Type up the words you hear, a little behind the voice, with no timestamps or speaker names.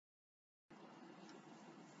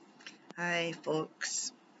Hi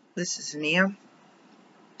folks, this is Nia,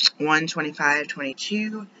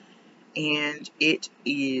 1:25:22, and it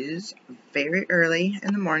is very early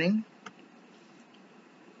in the morning,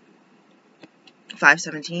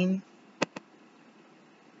 5:17.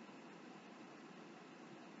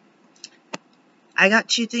 I got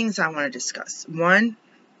two things I want to discuss. One,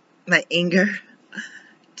 my anger.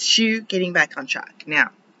 Two, getting back on track.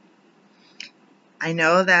 Now, I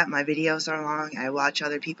know that my videos are long. I watch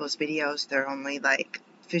other people's videos. They're only like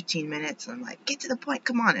 15 minutes. I'm like, get to the point,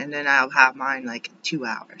 come on. And then I'll have mine like 2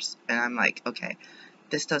 hours. And I'm like, okay,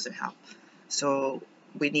 this doesn't help. So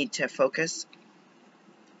we need to focus.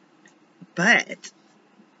 But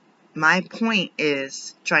my point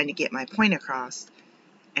is trying to get my point across,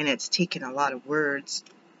 and it's taken a lot of words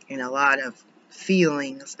and a lot of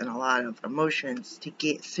feelings and a lot of emotions to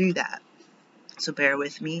get through that. So bear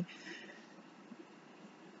with me.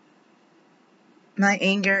 My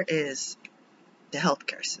anger is the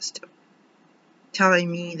healthcare system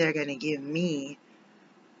telling me they're going to give me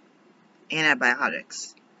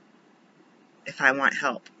antibiotics if I want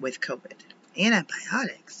help with COVID.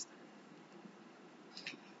 Antibiotics?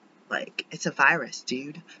 Like, it's a virus,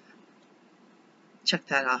 dude. Check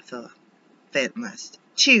that off the event list.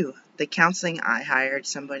 2, the counseling, I hired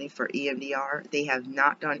somebody for EMDR. They have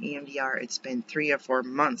not done EMDR. It's been 3 or 4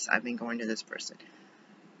 months I've been going to this person.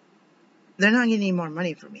 They're not getting any more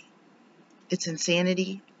money from me. It's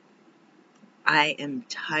insanity. I am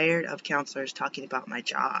tired of counselors talking about my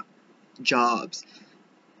jobs.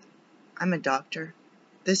 I'm a doctor.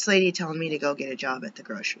 This lady telling me to go get a job at the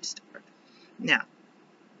grocery store. Now,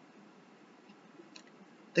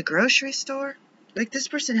 the grocery store? Like, this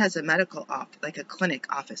person has a medical office, like a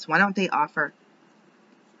clinic office. Why don't they offer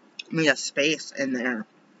me a space in there?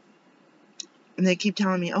 And they keep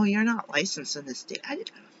telling me, oh, you're not licensed in this state.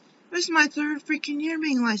 This is my 3rd freaking year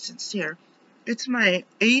being licensed here. It's my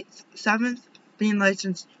 8th, 7th being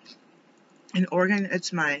licensed in Oregon.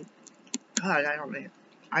 It's my, God, I don't know.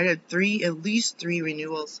 I had at least 3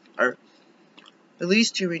 renewals, or at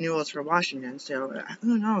least 2 renewals for Washington, so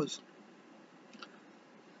who knows.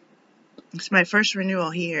 It's my first renewal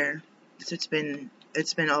here, so it's been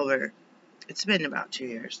about 2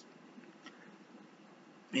 years.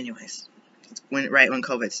 Anyways, right when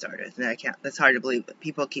COVID started, and that's hard to believe, but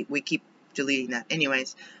we keep deleting that.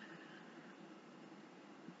 Anyways,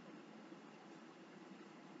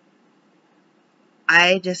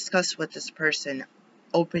 I discussed with this person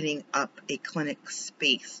opening up a clinic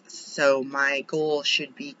space. So my goal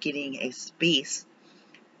should be getting a space,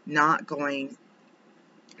 not going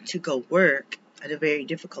to go work at a very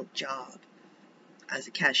difficult job as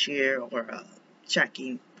a cashier or a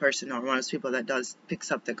checking person or one of those people that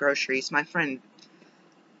picks up the groceries. My friend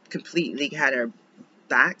completely had her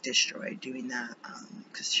back destroyed doing that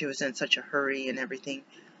because she was in such a hurry and everything.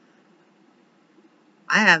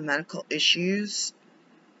 I have medical issues.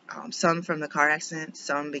 Some from the car accident,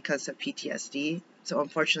 some because of PTSD. So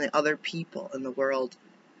unfortunately, other people in the world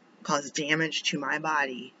cause damage to my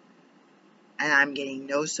body, and I'm getting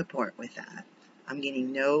no support with that. I'm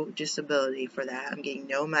getting no disability for that. I'm getting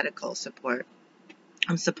no medical support.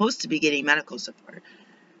 I'm supposed to be getting medical support.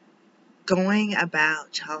 Going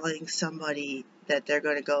about telling somebody that they're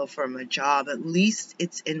going to go from a job, at least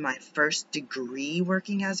it's in my first degree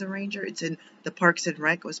working as a ranger. It's in the Parks and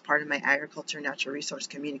Rec, was part of my agriculture, natural resource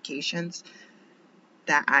communications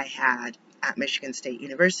that I had at Michigan State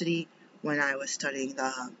University when I was studying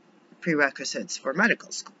the prerequisites for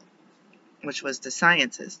medical school, which was the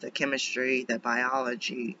sciences, the chemistry, the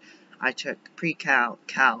biology. I took pre-calc,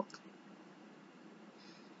 calc,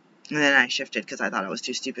 and then I shifted because I thought I was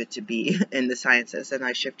too stupid to be in the sciences, and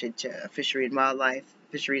I shifted to fisheries and wildlife.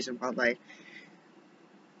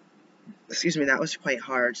 Excuse me, that was quite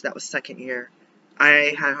hard. So that was 2nd year.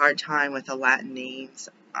 I had a hard time with the Latin names.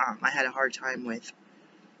 I had a hard time with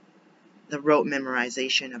the rote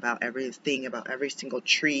memorization about everything, about every single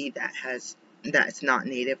tree that's not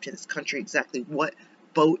native to this country, exactly what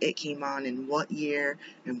boat it came on and what year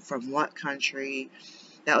and from what country.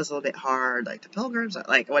 That was a little bit hard. Like the Pilgrims,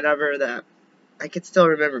 like whatever that I could still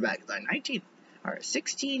remember back then.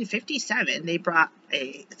 1657 they brought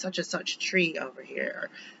a such and such tree over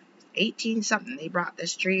here. 18 something they brought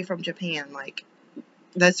this tree from Japan. Like,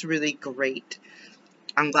 that's really great.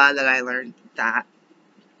 I'm glad that I learned that.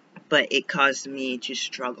 But it caused me to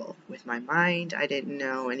struggle with my mind. I didn't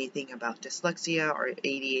know anything about dyslexia or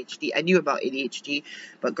ADHD. I knew about ADHD,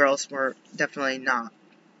 but girls were definitely not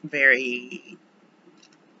very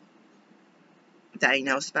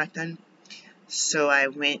diagnosed back then. So I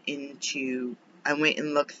went and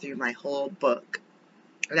looked through my whole book.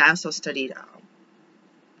 And I also studied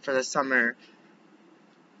for the summer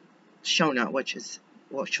Shona, which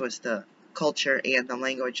was the culture and the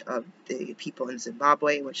language of the people in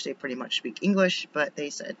Zimbabwe, which they pretty much speak English, but they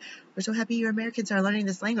said, we're so happy you Americans are learning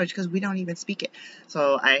this language because we don't even speak it.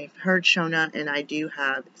 So I've heard Shona, and I do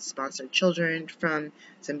have sponsored children from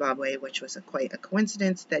Zimbabwe, which was quite a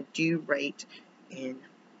coincidence, that do write in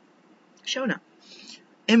Shona.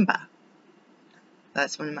 Imba.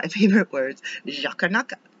 That's one of my favorite words.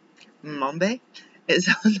 Jakanaka. Mombe is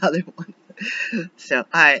another one. So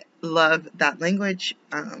I love that language.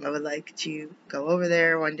 I would like to go over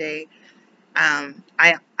there one day.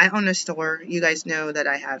 I own a store. You guys know that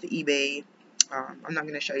I have eBay. I'm not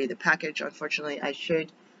going to show you the package, unfortunately. I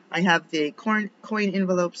should. I have the coin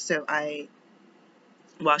envelopes, so I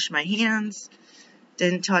washed my hands,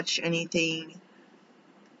 didn't touch anything,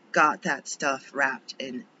 got that stuff wrapped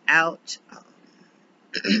and out.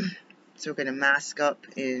 So we're going to mask up,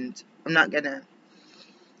 and I'm not going to,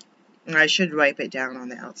 I should wipe it down on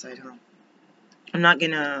the outside, huh? I'm not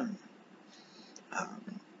going to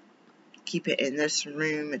keep it in this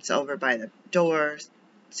room. It's over by the door.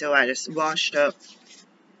 So I just washed up,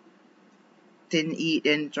 didn't eat,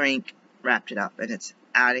 didn't drink, wrapped it up, and it's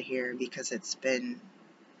out of here because it's been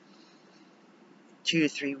 2 to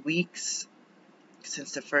 3 weeks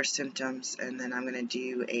since the first symptoms, and then I'm going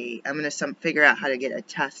to figure out how to get a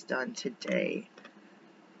test done today.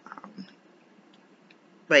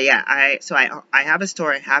 But yeah, I have a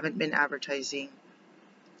store. I haven't been advertising.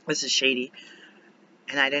 This is shady.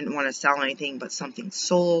 And I didn't want to sell anything but something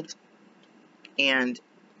sold. And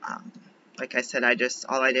like I said,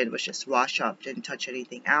 all I did was just wash up, didn't touch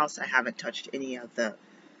anything else. I haven't touched any of the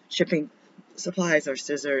shipping supplies or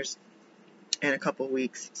scissors in a couple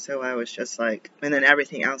weeks. So I was just like, and then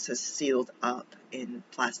everything else is sealed up in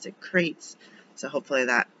plastic crates. So hopefully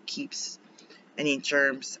that keeps any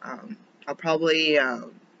germs. I'll probably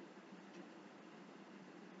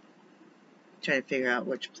try to figure out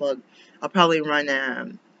which plug. I'll probably run,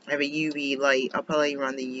 I have a UV light. I'll probably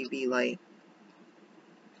run the UV light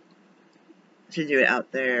to do it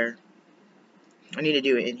out there. I need to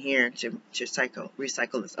do it in here to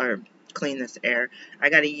recycle this, or clean this air.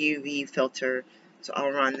 I got a UV filter, so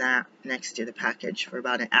I'll run that next to the package for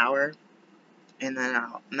about an hour, and then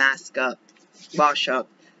I'll mask up, wash up,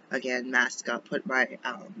 again, mask up, put my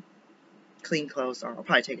clean clothes on. I'll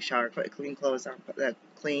probably take a shower, put clean clothes on, put the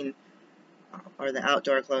clean or the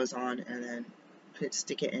outdoor clothes on, and then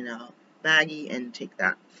stick it in a baggie and take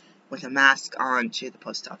that with a mask on to the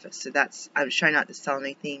post office. So I was trying not to sell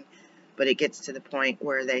anything, but it gets to the point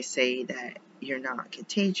where they say that you're not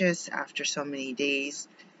contagious after so many days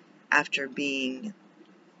after being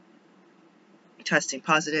testing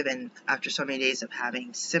positive, and after so many days of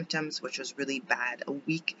having symptoms, which was really bad. A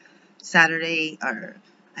week, Saturday, or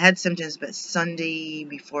I had symptoms, but Sunday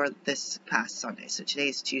before this past Sunday. So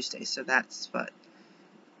today's Tuesday, so that's what,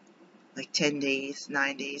 like 10 days,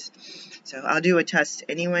 9 days. So I'll do a test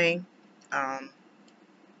anyway. And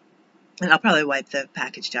I'll probably wipe the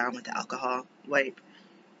package down with the alcohol wipe.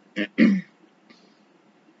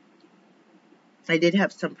 I did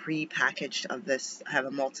have some pre-packaged of this. I have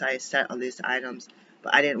a multi-set of these items,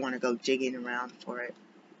 but I didn't want to go digging around for it.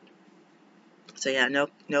 So yeah,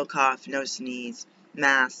 no cough, no sneeze,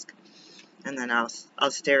 mask, and then I'll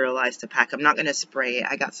sterilize the pack. I'm not going to spray it.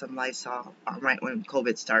 I got some Lysol right when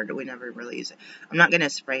COVID started. We never really use it. I'm not going to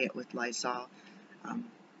spray it with Lysol,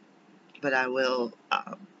 but I will,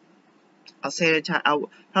 I'll sanitize. I'll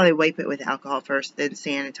probably wipe it with alcohol first, then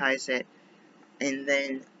sanitize it, and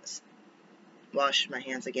then wash my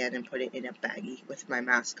hands again and put it in a baggie with my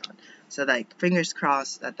mask on. So, like, fingers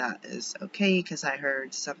crossed that is okay, because I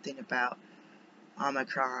heard something about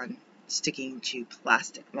Omicron sticking to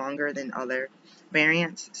plastic longer than other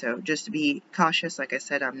variants. So just to be cautious, like I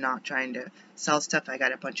said, I'm not trying to sell stuff. I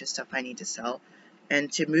got a bunch of stuff I need to sell.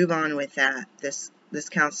 And to move on with that, this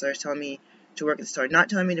counselor is telling me to work at the store, not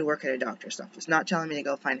telling me to work at a doctor's office, not telling me to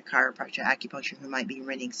go find a chiropractor, acupuncture who might be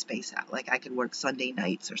renting space out. Like I could work Sunday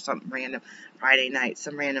nights or something random, Friday nights,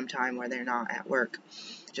 some random time where they're not at work.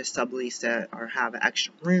 Just sublease it or have an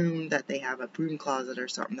extra room that they have a broom closet or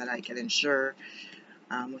something that I can insure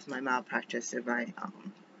with my malpractice and my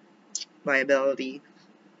liability.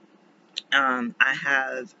 I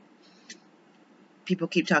have people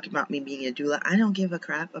keep talking about me being a doula. I don't give a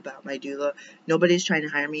crap about my doula. Nobody's trying to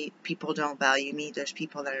hire me. People don't value me. There's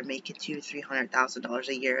people that are making $200,000-$300,000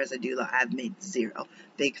 a year as a doula. I've made zero.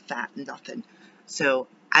 Big fat nothing. So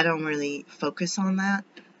I don't really focus on that.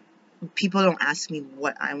 People don't ask me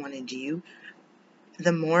what I want to do.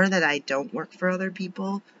 The more that I don't work for other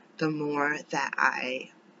people, the more that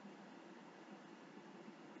I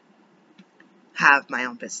have my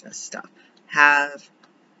own business stuff, have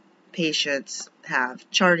patients, have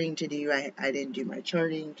charting to do. I didn't do my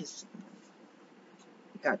charting because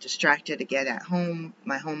I got distracted again at home.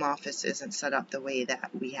 My home office isn't set up the way that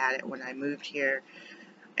we had it when I moved here.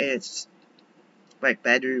 It's like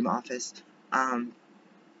bedroom office. So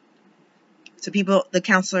people, the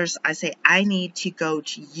counselors, I say, I need to go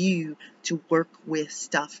to you to work with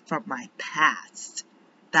stuff from my past.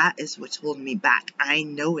 That is what's holding me back. I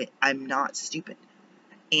know it. I'm not stupid.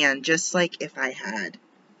 And just like if I had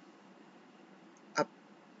a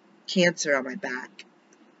cancer on my back,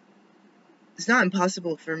 it's not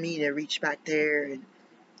impossible for me to reach back there and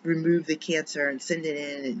remove the cancer and send it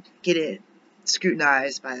in and get it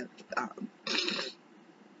scrutinized by,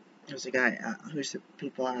 there's a guy who's the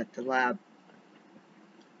people at the lab.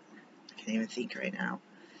 I can't even think right now.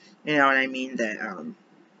 You know what I mean? That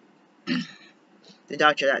the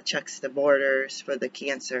doctor that checks the borders for the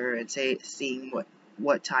cancer and seeing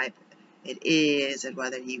what type it is and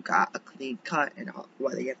whether you got a clean cut and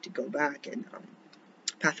whether you have to go back, and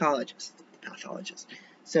pathologist.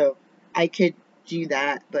 So I could do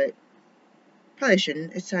that, but probably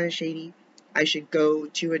shouldn't. It's kind of shady. I should go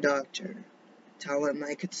to a doctor, tell him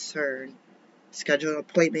my concern, schedule an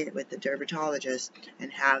appointment with the dermatologist,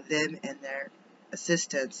 and have them and their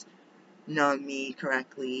assistants numb me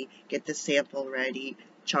correctly, get the sample ready,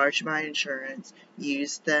 charge my insurance,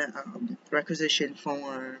 use the requisition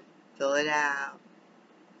form, fill it out,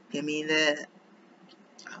 give me the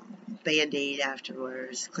Band-Aid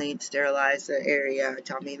afterwards, sterilize the area,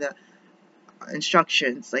 tell me the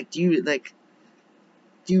instructions, do it.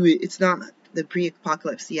 It's not the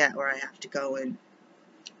pre-apocalypse yet where I have to go and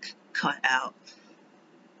cut out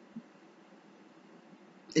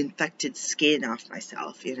infected skin off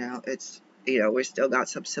myself, it's, we still got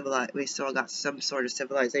some sort of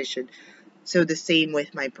civilization. So the same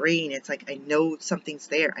with my brain, it's like, I know something's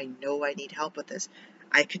there, I know I need help with this.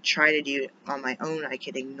 I could try to do it on my own, I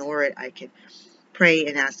could ignore it, I could pray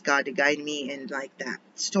and ask God to guide me, and like that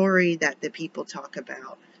story that the people talk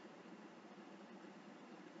about,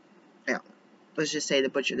 let's just say the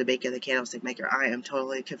butcher, the baker, the candlestick maker. I am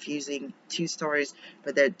totally confusing two stories,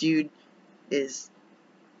 but that dude is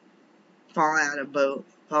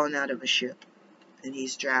falling out of a ship, and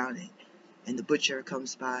he's drowning, and the butcher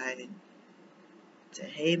comes by and said,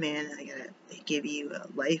 hey man, I gotta give you a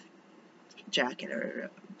life jacket or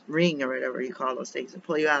a ring or whatever you call those things and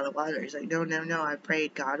pull you out of the water. He's like, no, I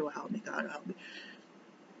prayed, God will help me,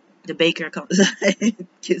 The baker comes and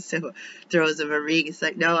throws him a ring. It's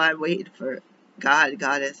like, no, I'm waiting for God.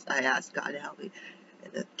 I asked God to help me.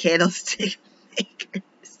 And the candlestick maker,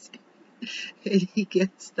 and he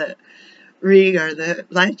gets the ring or the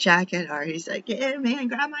life jacket, or he's like, yeah, man,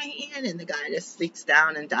 grab my hand, and the guy just sinks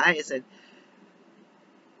down and dies, and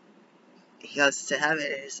he goes to heaven,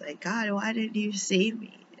 and it's like, God, why didn't you save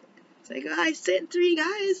me? It's like, oh, I sent 3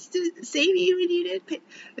 guys to save you, and you didn't pay.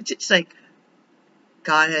 It's just like,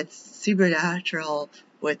 God, it's supernatural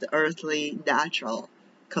with earthly natural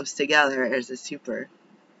comes together as a super.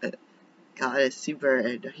 God is super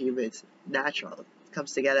and humans natural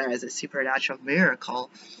comes together as a supernatural miracle,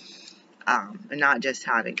 and not just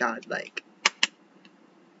having God like,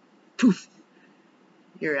 poof,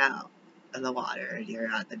 you're out in the water and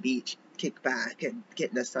you're on the beach, kick back and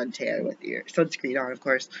getting a suntan with your sunscreen on, of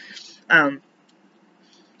course.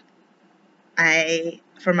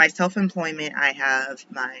 For my self-employment, I have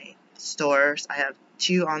my stores. I have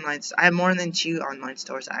more than 2 online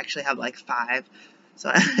stores. I actually have like 5.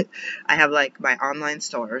 So I have like my online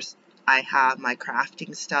stores. I have my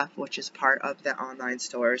crafting stuff, which is part of the online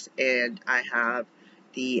stores, and I have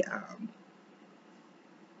the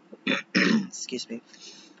excuse me.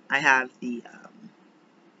 I have the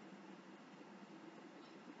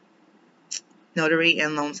notary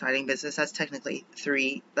and loan signing business. That's technically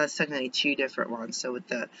 3. That's technically 2 different ones. So with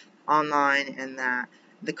the online and that,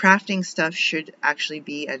 the crafting stuff should actually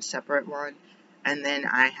be a separate one. And then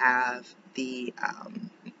I have the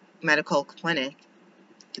medical clinic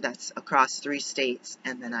that's across 3 states.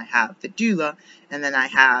 And then I have the doula. And then I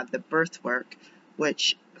have the birth work,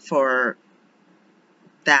 which for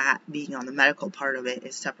that being on the medical part of it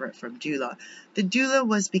is separate from doula. The doula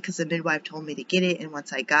was because the midwife told me to get it, and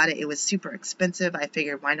once I got it, it was super expensive. I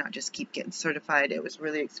figured, why not just keep getting certified? It was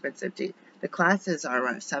really expensive. The classes are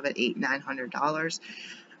around $700, $800,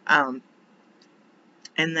 $900.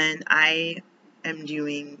 And then I am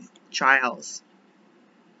doing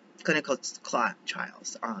clinical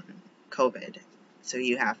trials on COVID. So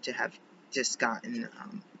you have to have just gotten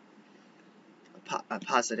a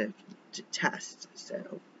positive test.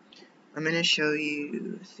 So I'm going to show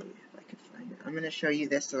you, see if I can find it. I'm going to show you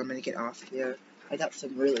this, and I'm going to get off here. I got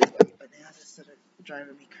some really white bananas that are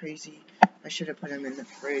driving me crazy. I should have put them in the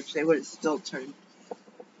fridge. They would have still turned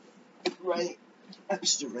right.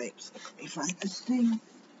 Extra ripes. Let me find this thing.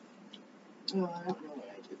 Oh, I don't know what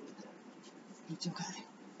I did with that. It's okay.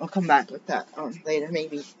 I'll come back with that later,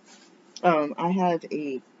 maybe. I have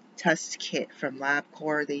a test kit from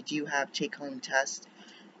LabCorp. They do have take-home tests.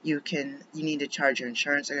 You need to charge your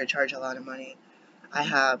insurance. They're going to charge a lot of money. I'm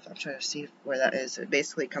trying to see where that is. It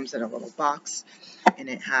basically comes in a little box, and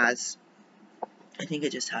it has, I think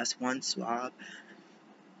it just has one swab.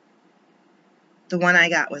 The one I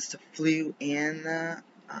got was the flu and the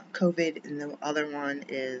COVID, and the other one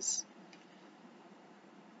is,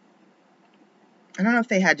 I don't know if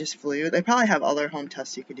they had just flu. They probably have other home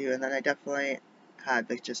tests you could do, and then I definitely had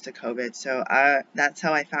just the COVID. So that's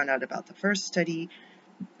how I found out about the first study,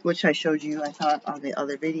 which I showed you, I thought, on the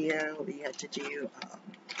other video. We had to do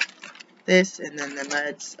this, and then the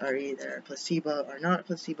meds are either placebo or not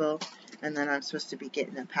placebo, and then I'm supposed to be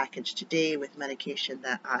getting a package today with medication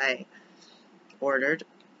that I ordered,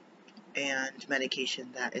 and medication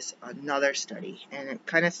that is another study, and it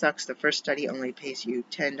kind of sucks. The first study only pays you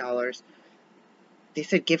 $10. They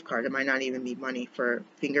said gift card. It might not even be money for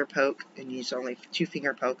finger poke, and use only 2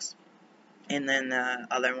 finger pokes. And then the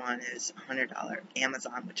other one is $100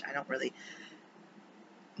 Amazon, which I don't really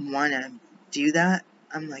want to do that.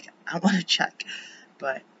 I'm like, I want to check,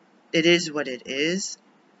 but it is what it is.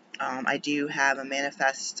 I do have a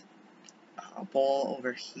manifest bowl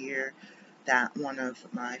over here that one of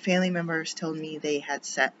my family members told me they had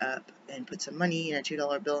set up and put some money in a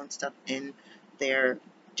 $2 bill and stuff in their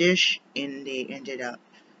dish, and they ended up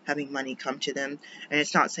having money come to them. And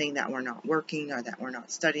it's not saying that we're not working, or that we're not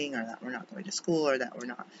studying, or that we're not going to school, or that we're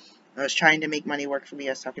not. I was trying to make money work for me.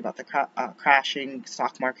 I was talking about the crashing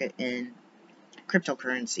stock market and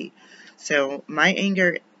cryptocurrency. So my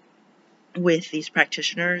anger with these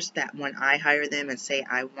practitioners, that when I hire them and say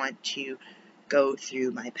I want to go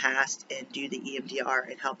through my past and do the EMDR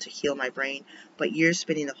and help to heal my brain, but you're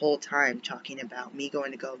spending the whole time talking about me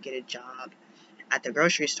going to go get a job at the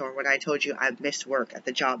grocery store when I told you I missed work at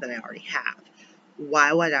the job that I already have.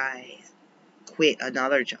 Why would I quit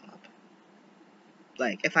another job?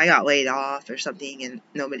 Like, if I got laid off or something and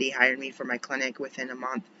nobody hired me for my clinic within a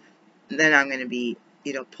month, then I'm going to be,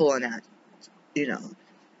 pulling at,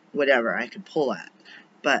 whatever I could pull at.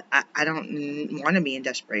 But I don't want to be in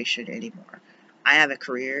desperation anymore. I have a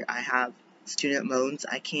career. I have student loans.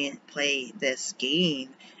 I can't play this game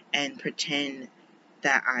and pretend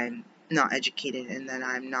that I'm not educated and that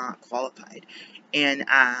I'm not qualified. And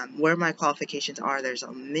where my qualifications are, there's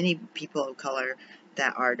many people of color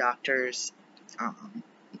that are doctors,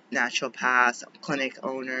 naturopaths, clinic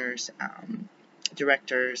owners,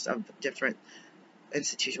 directors of different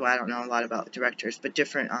institutions. Well, I don't know a lot about directors, but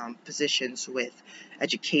different positions with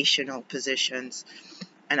educational positions.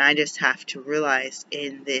 And I just have to realize,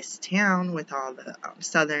 in this town with all the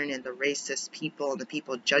Southern and the racist people and the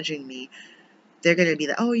people judging me, they're going to be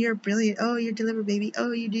like, oh, you're brilliant, oh, you're deliver baby,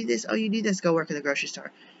 oh, you do this, oh, you do this, go work in the grocery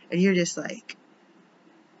store. And you're just like,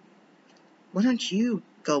 why don't you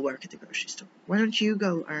go work at the grocery store? Why don't you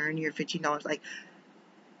go earn your $15? Like,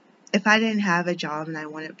 if I didn't have a job and I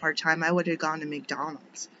wanted part-time, I would have gone to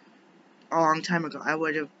McDonald's a long time ago.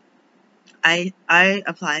 I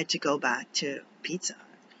applied to go back to Pizza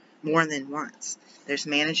more than once. There's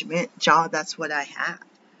management job, that's what I have.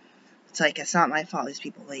 It's like, it's not my fault these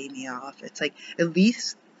people lay me off. It's like, at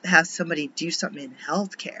least have somebody do something in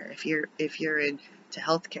healthcare if you're into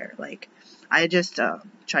healthcare. Like, I just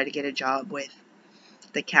tried to get a job with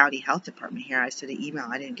the county health department here. I sent an email,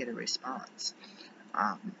 I didn't get a response.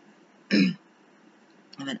 And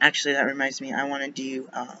then actually, that reminds me, I want to do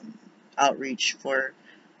outreach for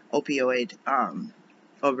opioid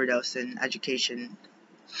overdose and education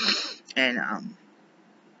and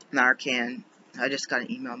Narcan. I just got an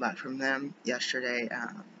email back from them yesterday.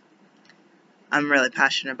 I'm really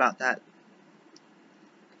passionate about that.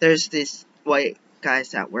 There's these white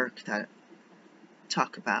guys at work that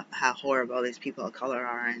talk about how horrible these people of color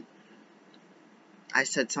are, and I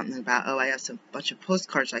said something about, oh, I have a bunch of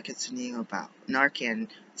postcards I could send you about Narcan.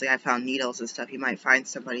 It's like, I found needles and stuff. You might find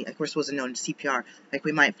somebody, like, we're supposed to know in CPR, like,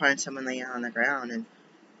 we might find someone laying on the ground and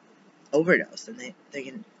overdose, and they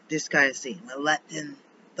can, this guy is saying, well, let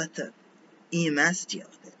the EMS deal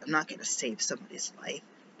with it. I'm not going to save somebody's life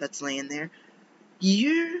that's laying there.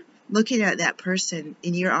 You're looking at that person,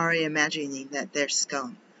 and you're already imagining that they're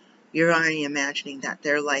scum. You're already imagining that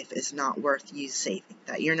their life is not worth you saving,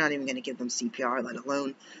 that you're not even going to give them CPR, let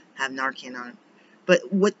alone have Narcan on them.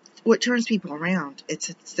 But what what turns people around,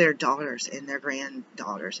 it's their daughters and their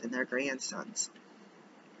granddaughters and their grandsons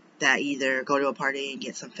that either go to a party and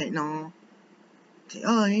get some fentanyl, say,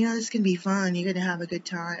 oh, this can be fun, you're going to have a good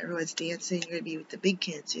time, everyone's dancing, you're going to be with the big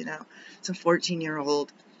kids, Some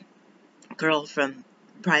 14-year-old girl from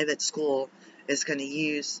private school is going to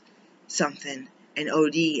use something and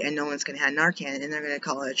OD, and no one's going to have Narcan, and they're going to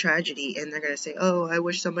call it a tragedy, and they're going to say, oh, I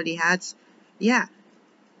wish somebody had. Yeah,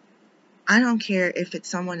 I don't care if it's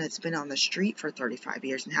someone that's been on the street for 35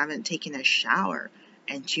 years and haven't taken a shower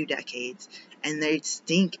in 2 decades, and they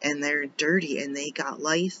stink, and they're dirty, and they got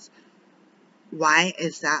lice. Why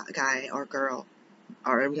is that guy or girl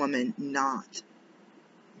or a woman not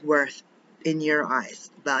worth, in your eyes,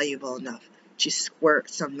 valuable enough to squirt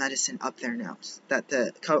some medicine up their nose that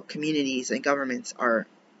the communities and governments are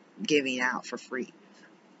giving out for free?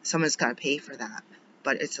 Someone's got to pay for that,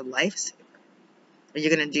 but it's a lifesaver. Are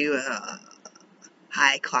you going to do a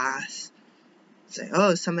high class, say,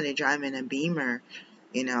 oh, somebody driving a Beamer,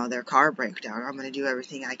 their car broke down, I'm going to do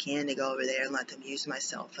everything I can to go over there and let them use my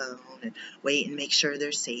cell phone and wait and make sure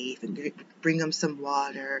they're safe and bring them some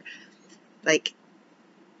water. Like,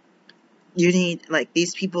 you need, like,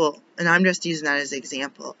 these people, and I'm just using that as an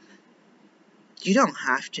example, you don't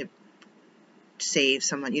have to save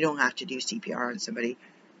someone, you don't have to do CPR on somebody,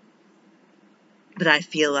 but I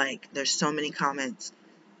feel like there's so many comments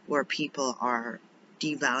where people are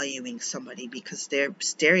devaluing somebody because they're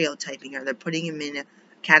stereotyping or they're putting them in a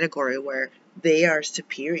category where they are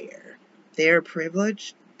superior. They're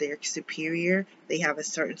privileged, they're superior, they have a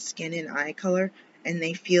certain skin and eye color, and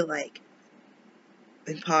they feel like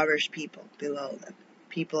impoverished people below them,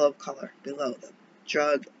 people of color below them,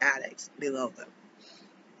 drug addicts below them.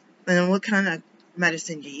 And then what kind of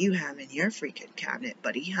medicine do you have in your freaking cabinet,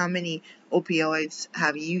 buddy? How many opioids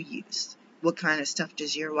have you used? What kind of stuff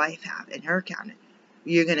does your wife have in her cabinet?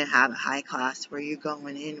 You're going to have a high class where you're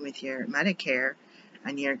going in with your Medicare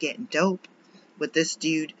and you're getting dope. But this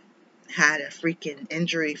dude had a freaking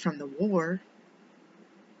injury from the war,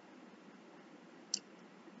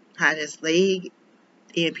 had his leg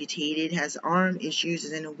amputated, has arm issues,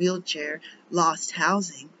 is in a wheelchair, lost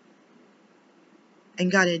housing,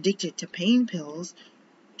 and got addicted to pain pills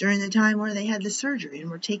during the time where they had the surgery and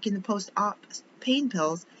were taking the post-op pain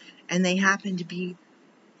pills, and they happened to be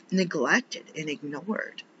neglected and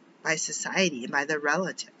ignored by society and by their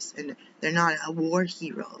relatives, and they're not a war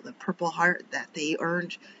hero. The Purple Heart that they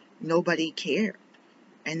earned, nobody cared,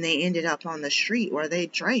 and they ended up on the street where they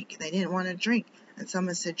drank. They didn't want to drink, and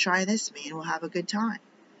someone said, try this, man, we'll have a good time.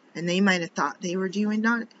 And they might have thought they were doing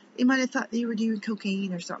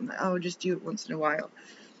cocaine or something. Like, oh, just do it once in a while.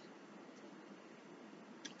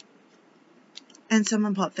 And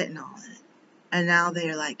someone put fentanyl in it. And now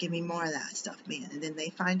they're like, give me more of that stuff, man. And then they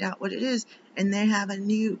find out what it is, and they have a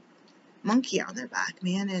new monkey on their back,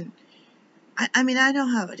 man. And I mean, I know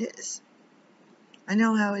how it is. I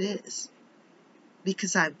know how it is.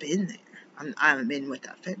 Because I've been there. I've been with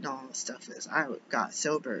that fentanyl stuff. I got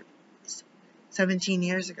sober 17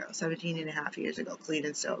 and a half years ago, clean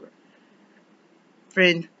and sober.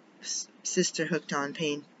 Friend, sister hooked on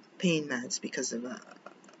pain meds because of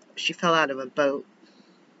she fell out of a boat.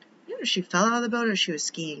 I don't know if she fell out of the boat or she was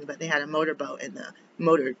skiing, but they had a motorboat and the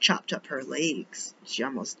motor chopped up her legs. She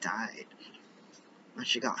almost died when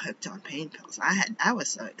she got hooked on pain pills. I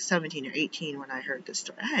was like 17 or 18 when I heard this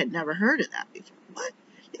story. I had never heard of that before. What?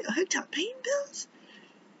 You got hooked on pain pills?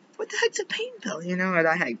 What the heck's a pain pill? And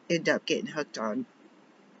I ended up getting hooked on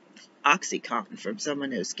Oxycontin from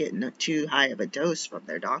someone who was getting too high of a dose from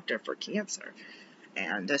their doctor for cancer.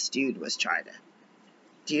 And this dude was trying to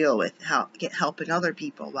deal with helping other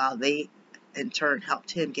people while they in turn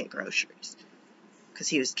helped him get groceries because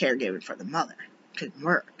he was caregiving for the mother, couldn't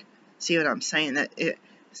work. See what I'm saying? That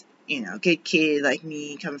good kid like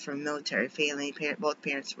me, coming from a military family. Both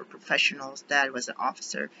parents were professionals. Dad was an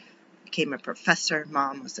officer, became a professor.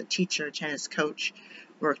 Mom was a teacher, tennis coach,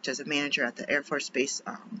 worked as a manager at the Air Force Base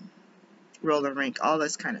roller rink, all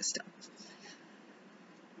this kind of stuff.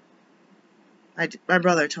 My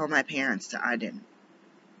brother told my parents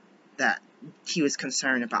that he was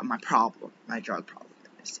concerned about my problem, my drug problem.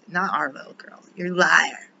 I said, not our little girl. You're a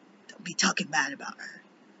liar. Don't be talking bad about her.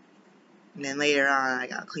 And then later on, I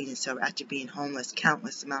got clean and sober after being homeless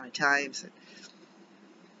countless amount of times, and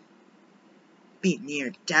being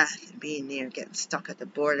near death, and being near getting stuck at the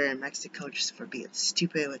border in Mexico just for being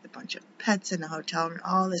stupid with a bunch of pets in the hotel room,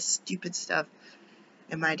 all this stupid stuff.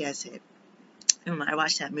 And my dad said, when I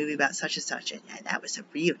watched that movie about such and such, and yeah, that was a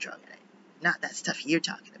real drug addict, not that stuff you're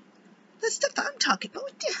talking about. The stuff I'm talking about,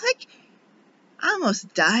 what the heck? I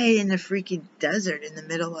almost died in the freaking desert in the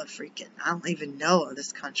middle of freaking, I don't even know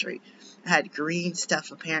this country. I had green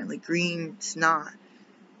stuff, apparently green snot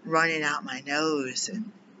running out my nose,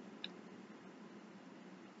 and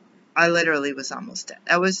I literally was almost dead.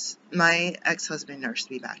 That was, my ex-husband nursed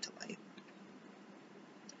me back to life.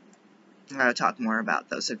 I'm going to talk more about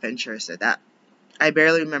those adventures of that. I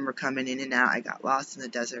barely remember coming in and out. I got lost in the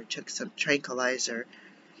desert, took some tranquilizer,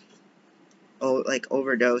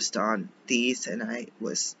 overdosed on these, and I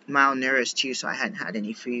was malnourished too, so I hadn't had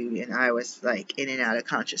any food, and I was like in and out of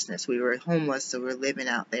consciousness. We were homeless, so we were living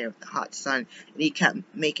out there with the hot sun, and he kept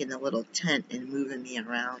making a little tent and moving me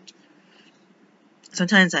around.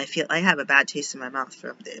 Sometimes I feel I have a bad taste in my mouth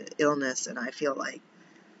from the illness, and I feel like,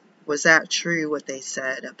 was that true what they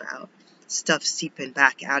said about stuff seeping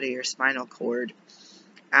back out of your spinal cord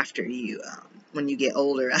after you, when you get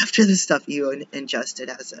older, after the stuff you ingested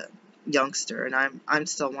as a youngster? And I'm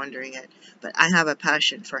still wondering it, but I have a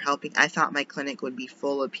passion for helping. I thought my clinic would be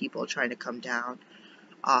full of people trying to come down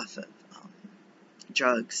off of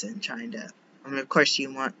drugs and trying to, I mean, of course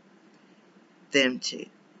you want them to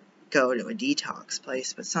go to a detox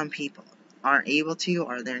place, but some people aren't able to,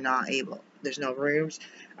 or they're not able. There's no rooms.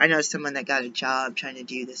 I know someone that got a job trying to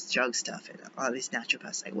do this drug stuff, and all these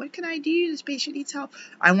naturopaths like, what can I do? This patient needs help.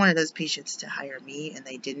 I wanted those patients to hire me, and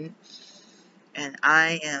they didn't. And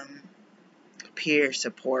I am a peer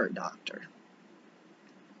support doctor,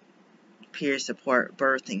 peer support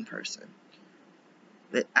birthing person.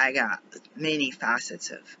 But I got many facets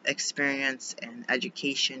of experience and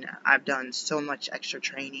education. I've done so much extra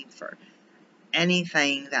training for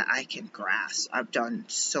anything that I can grasp. I've done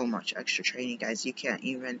so much extra training, guys. You can't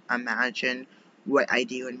even imagine what I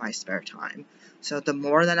do in my spare time. So the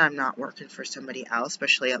more that I'm not working for somebody else,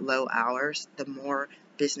 especially at low hours, the more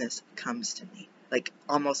business comes to me. Like,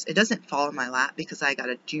 almost, it doesn't fall in my lap, because I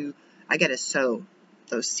gotta sow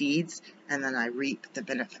those seeds, and then I reap the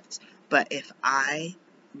benefits. But if I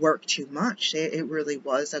work too much, it really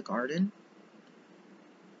was a garden.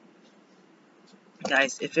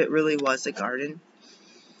 Guys, if it really was a garden,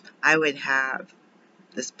 I would have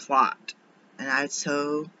this plot, and I'd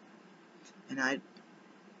sow, and I'd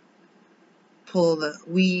pull the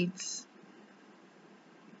weeds,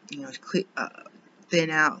 thin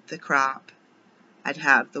out the crop. I'd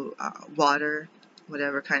have the water,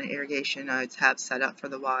 whatever kind of irrigation I'd have set up for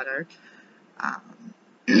the water.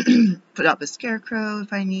 Put up a scarecrow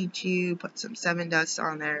if I need to, put some 7 dust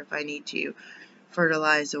on there if I need to,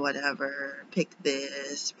 fertilize or whatever, pick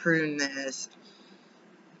this, prune this,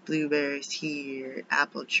 blueberries here,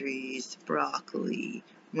 apple trees, broccoli,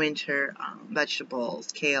 winter vegetables,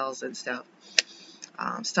 kales and stuff.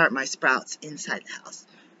 Start my sprouts inside the house.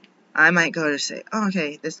 I might go to say, oh,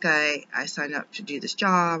 okay, this guy, I signed up to do this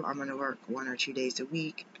job, I'm going to work 1 or 2 days a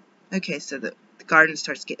week. Okay, so the garden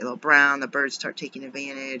starts getting a little brown, the birds start taking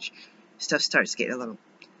advantage, stuff starts getting a little,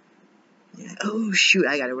 oh shoot,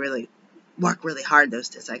 I got to really work really hard those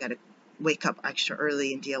days. I got to wake up extra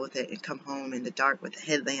early and deal with it, and come home in the dark with a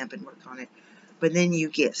headlamp and work on it. But then you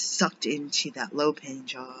get sucked into that low-paying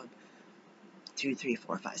job 2, 3,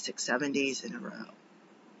 4, 5, 6, 7 days in a row.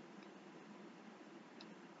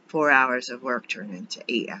 4 hours of work turn into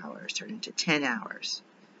 8 hours, turn into 10 hours.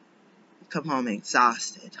 You come home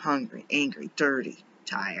exhausted, hungry, angry, dirty,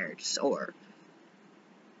 tired, sore.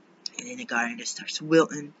 And then the garden just starts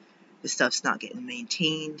wilting. The stuff's not getting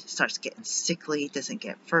maintained, starts getting sickly, doesn't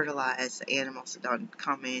get fertilized, the animals done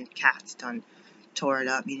come in, cats done tore it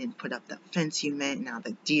up, you didn't put up the fence you meant, now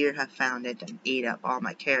the deer have found it and ate up all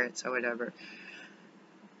my carrots or whatever.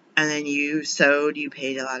 And then you sowed, you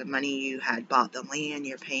paid a lot of money, you had bought the land,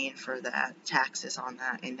 you're paying for the taxes on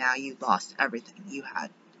that, and now you lost everything. You had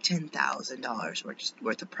 $10,000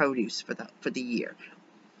 worth of produce for the year.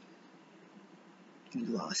 You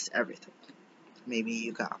lost everything. Maybe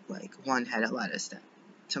you got like 1 head of lettuce that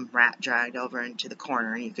some rat dragged over into the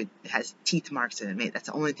corner, and it has teeth marks in it. That's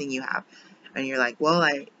the only thing you have. And you're like, well,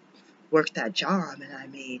 I worked that job and I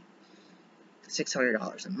made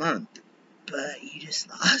 $600 a month, but you just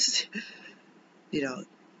lost, you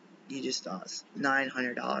just lost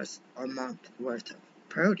 $900 a month worth of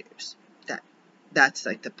produce. That's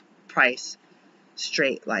like the price,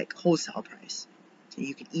 straight, like wholesale price. So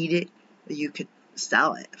you could eat it, or you could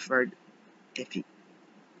sell it for, if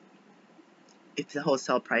the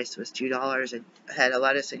wholesale price was $2 a head of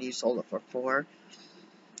lettuce and you sold it for $4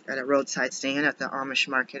 at a roadside stand at the Amish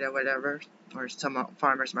market or whatever, or some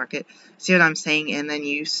farmer's market. See what I'm saying? And then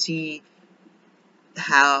you see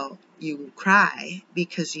how you cry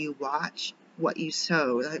because you watch what you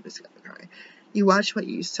sow. I was gonna cry. You watch what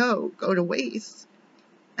you sow go to waste.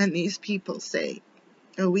 And these people say,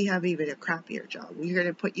 Oh, we have even a crappier job. We're going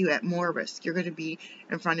to put you at more risk. You're going to be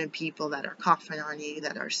in front of people that are coughing on you,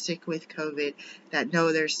 that are sick with COVID, that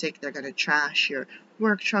know they're sick. They're going to trash your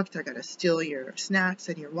work truck. They're going to steal your snacks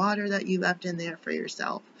and your water that you left in there for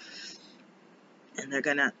yourself. And they're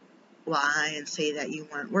going to lie and say that you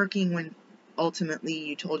weren't working when ultimately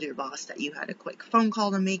you told your boss that you had a quick phone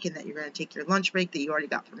call to make and that you're going to take your lunch break, that you already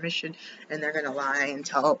got permission. And they're going to lie and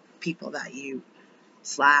tell people that you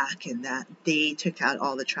slack and that they took out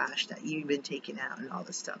all the trash that you've been taking out and all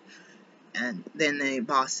this stuff. And then the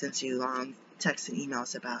boss sends you long texts and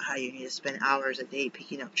emails about how you need to spend hours a day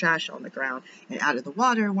picking up trash on the ground and out of the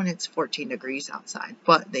water when it's 14 degrees outside,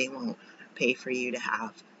 but they won't pay for you to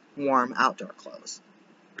have warm outdoor clothes,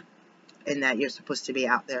 and that you're supposed to be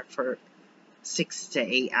out there for 6 to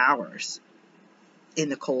 8 hours in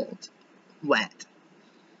the cold, wet,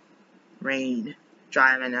 rain,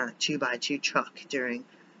 driving a 2x2 truck during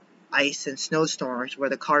ice and snowstorms where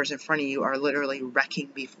the cars in front of you are literally wrecking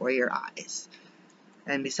before your eyes.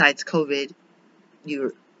 And besides COVID,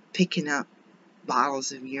 you're picking up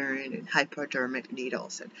bottles of urine and hypodermic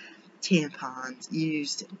needles and tampons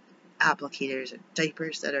used, and applicators and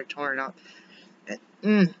diapers that are torn up.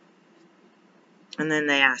 And then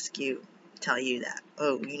they tell you that,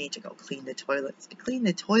 oh, you need to go clean the toilets. To clean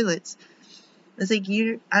the toilets, it's like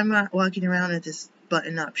I'm not walking around with this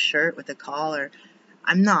button-up shirt with a collar.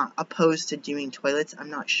 I'm not opposed to doing toilets. I'm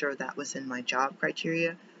not sure that was in my job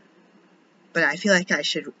criteria. But I feel like I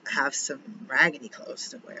should have some raggedy clothes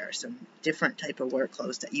to wear, some different type of work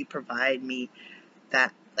clothes that you provide me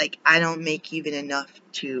that, like, I don't make even enough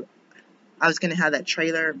to. I was going to have that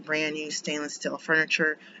trailer, brand new stainless steel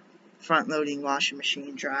furniture, front-loading washing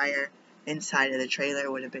machine, dryer. Inside of the trailer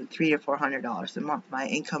would have been $300 or $400 a month. My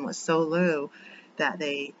income was so low that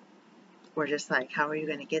they were just like, how are you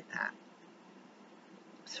going to get that?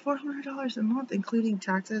 It's $400 a month, including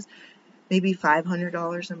taxes, maybe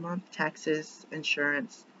 $500 a month, taxes,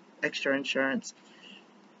 insurance, extra insurance.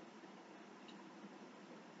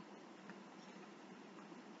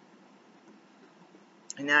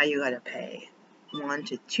 And now you gotta pay $1,000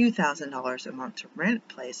 to $2,000 a month to rent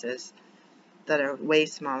places that are way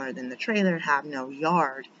smaller than the trailer, have no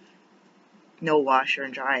yard, no washer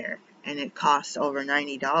and dryer, and it costs over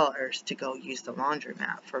 $90 to go use the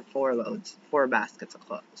laundromat for 4 baskets of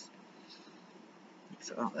clothes.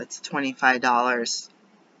 So that's $25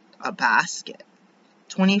 a basket.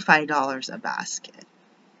 $25 a basket.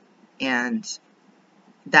 And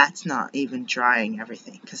that's not even drying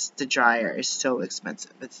everything, because the dryer is so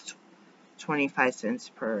expensive. It's 25 cents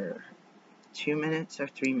per 2 minutes or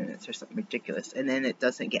 3 minutes or something ridiculous, and then it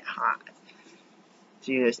doesn't get hot.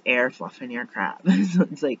 So you're just air fluffing your crap. So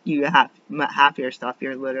it's like you have half your stuff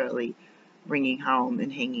you're literally bringing home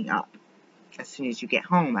and hanging up as soon as you get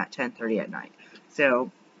home at 10:30 at night.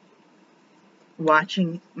 So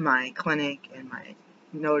watching my clinic and my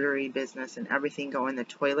notary business and everything go in the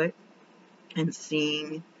toilet and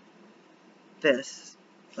seeing this,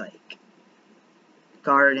 like,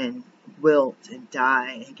 garden wilt and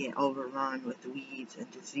die and get overrun with weeds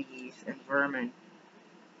and disease and vermin,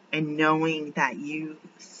 and knowing that you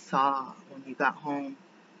saw when you got home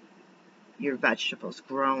your vegetables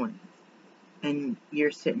growing and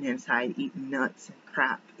you're sitting inside eating nuts and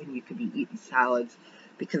crap and you could be eating salads,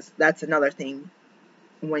 because that's another thing.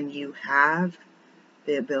 When you have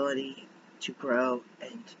the ability to grow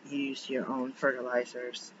and use your own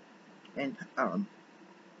fertilizers and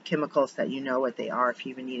chemicals that you know what they are, if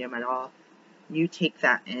you even need them at all, you take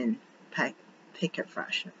that and pick it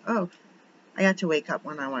fresh. Oh, I got to wake up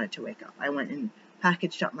when I wanted to wake up. I went and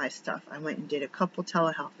packaged up my stuff. I went and did a couple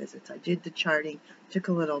telehealth visits. I did the charting, took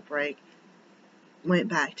a little break, went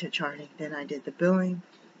back to charting. Then I did the billing,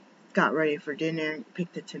 got ready for dinner,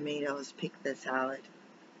 picked the tomatoes, picked the salad,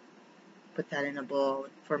 put that in a bowl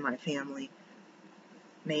for my family,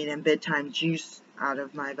 made a bedtime juice out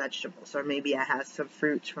of my vegetables. Or maybe I had some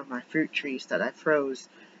fruits from my fruit trees that I froze.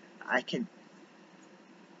 I could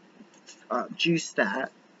juice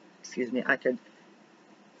that. I could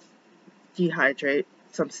dehydrate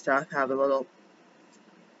some stuff, have a little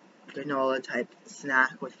granola type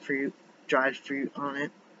snack with fruit, dried fruit on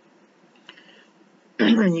it.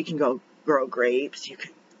 And you can go grow grapes, you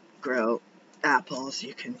can grow apples,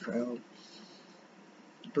 you can grow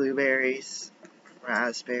blueberries,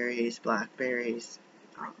 raspberries, blackberries,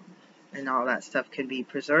 and all that stuff can be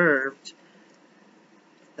preserved.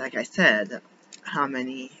 Like I said, how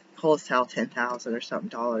many wholesale $10,000 or something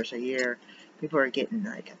dollars a year? People are getting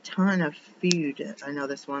like a ton of food. I know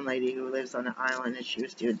this one lady who lives on an island and she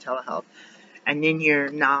was doing telehealth. And then you're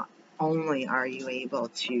not only are you able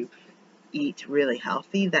to eat really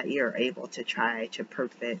healthy that you're able to try to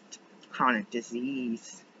prevent chronic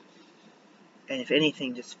disease. And if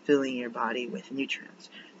anything, just filling your body with nutrients.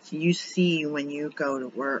 So you see when you go to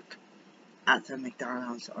work at the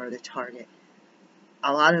McDonald's or the Target,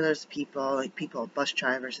 a lot of those people, like people, bus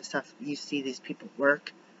drivers and stuff, you see these people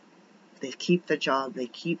work, they keep their job, they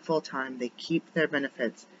keep full-time, they keep their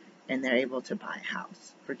benefits, and they're able to buy a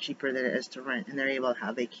house for cheaper than it is to rent, and they're able to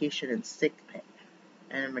have vacation and sick pay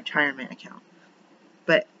and a retirement account.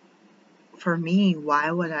 But for me, why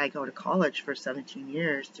would I go to college for 17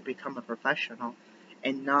 years to become a professional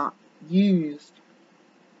and not use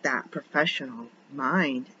that professional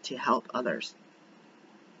mind to help others?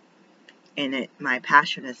 And my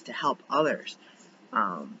passion is to help others.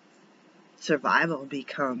 Survival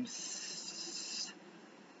becomes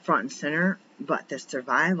front and center, but the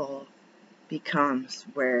survival becomes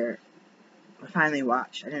where I finally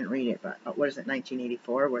watched, I didn't read it, but what is it,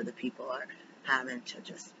 1984, where the people are having to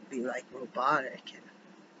just be like robotic and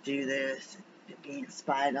do this, and being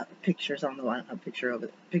spied up, pictures on the wall,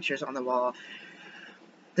 pictures on the wall.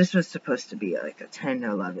 This was supposed to be like a 10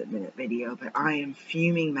 to 11 minute video, but I am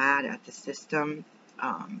fuming mad at the system.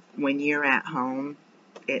 When you're at home,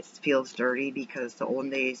 it feels dirty because the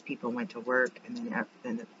old days people went to work and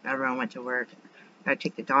then everyone went to work. I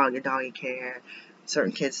take the dog to doggy care,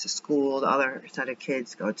 certain kids to school, the other set of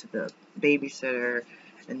kids go to the babysitter,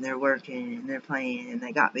 and they're working and they're playing and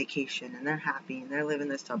they got vacation and they're happy and they're living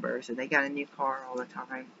in the suburbs and they got a new car all the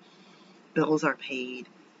time. Bills are paid,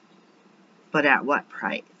 but at what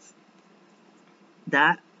price?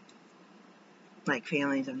 That, like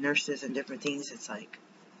families of nurses and different things, it's like,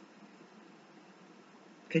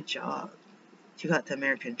 good job. You got the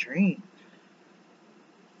American dream.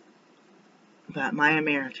 But my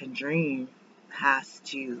American dream has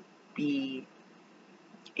to be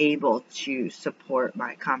able to support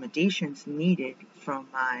my accommodations needed from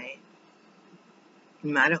my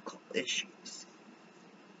medical issues.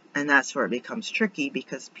 And that's where it becomes tricky,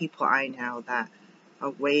 because people I know that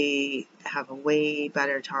have a way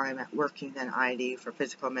better time at working than I do for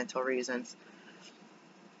physical and mental reasons,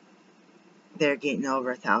 they're getting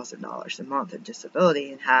over $1,000 a month in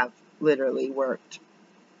disability and have literally worked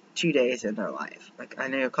 2 days in their life. Like, I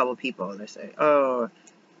know a couple people, they say, oh,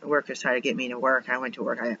 the workers tried to get me to work. I went to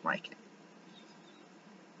work. I didn't like it.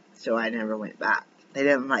 So I never went back. They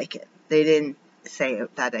didn't like it. They didn't say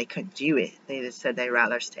that they couldn't do it. They just said they'd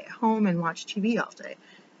rather stay at home and watch TV all day.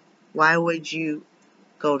 Why would you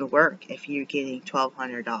go to work if you're getting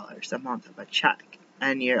 $1,200 a month of a check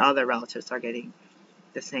and your other relatives are getting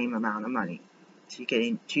the same amount of money? So you're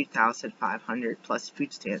getting $2,500 plus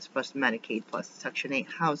food stamps, plus Medicaid, plus Section 8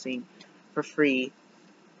 housing for free,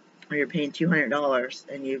 or you're paying $200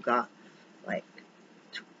 and you've got like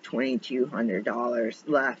 $2,200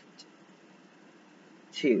 left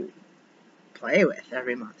to play with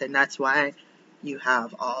every month. And that's why you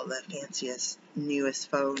have all the fanciest,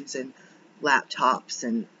 newest phones and laptops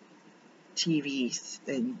and TVs,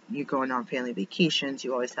 and you're going on family vacations.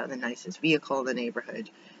 You always have the nicest vehicle in the neighborhood.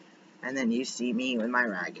 And then you see me with my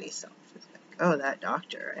raggedy self. It's like, oh, that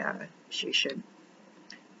doctor, yeah, she should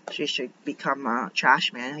become a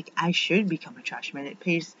trash man. Like, I should become a trash man. It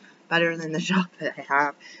pays better than the job that I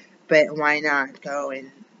have. But why not go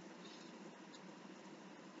and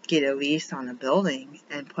get a lease on a building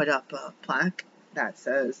and put up a plaque that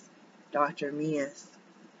says Dr. Mia's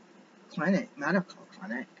clinic, medical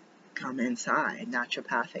clinic, come inside,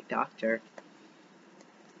 naturopathic doctor.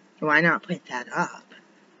 Why not put that up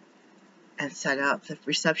and set up the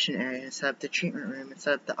reception area, and set up the treatment room, and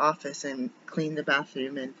set up the office, and clean the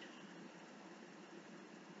bathroom? And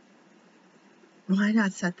why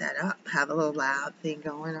not set that up? Have a little lab thing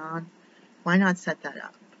going on. Why not set that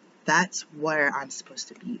up? That's where I'm supposed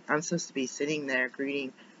to be. I'm supposed to be sitting there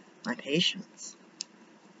greeting my patients.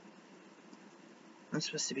 I'm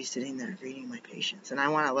supposed to be sitting there greeting my patients. And I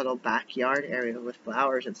want a little backyard area with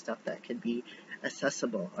flowers and stuff that could be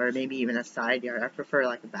accessible, or maybe even a side yard. I prefer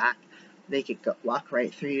like a back. They could walk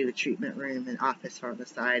right through the treatment room and office on the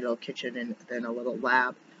side, a little kitchen, and then a little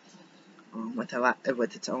lab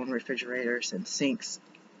with its own refrigerators and sinks.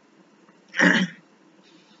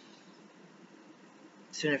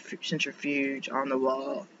 Centrifuge on the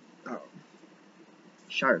wall.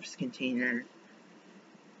 Sharps container.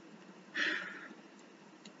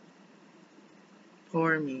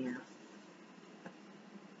 Poor Mia.